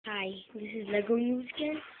Hi, this is Lego News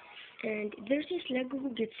again, and there's this Lego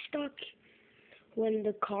who gets stuck when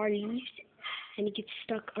the car leaves, and he gets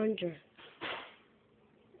stuck under.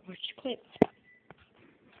 Watch the clip.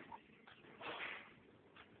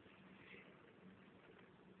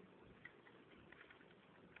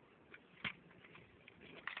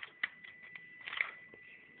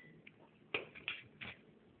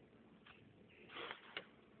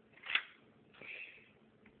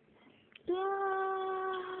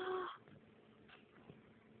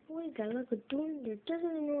 What is that Lego doing? It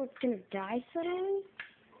doesn't know it's gonna die suddenly?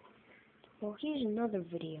 Well, here's another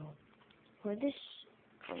video where this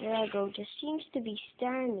Lego just seems to be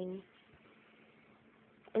standing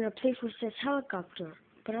in a place where it says helicopter.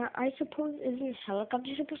 But I suppose, isn't this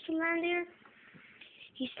helicopter supposed to land there?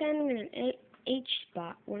 He's standing in an H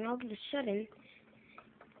spot when all of a sudden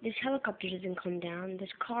this helicopter doesn't come down. This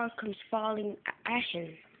car comes falling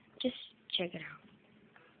ashen. Just check it out.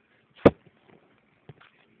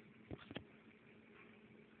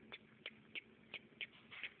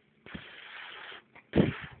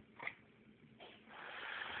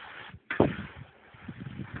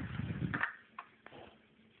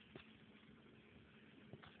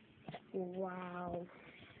 Wow.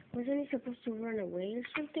 Wasn't he supposed to run away or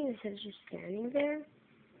something instead of just standing there?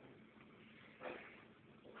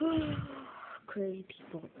 Crazy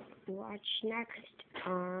people. Watch next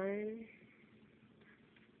on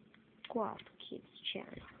Guap Kids channel.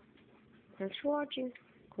 Thanks for watching.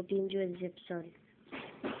 Hope you enjoyed this episode.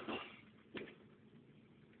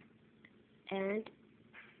 And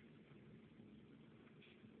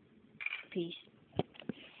peace.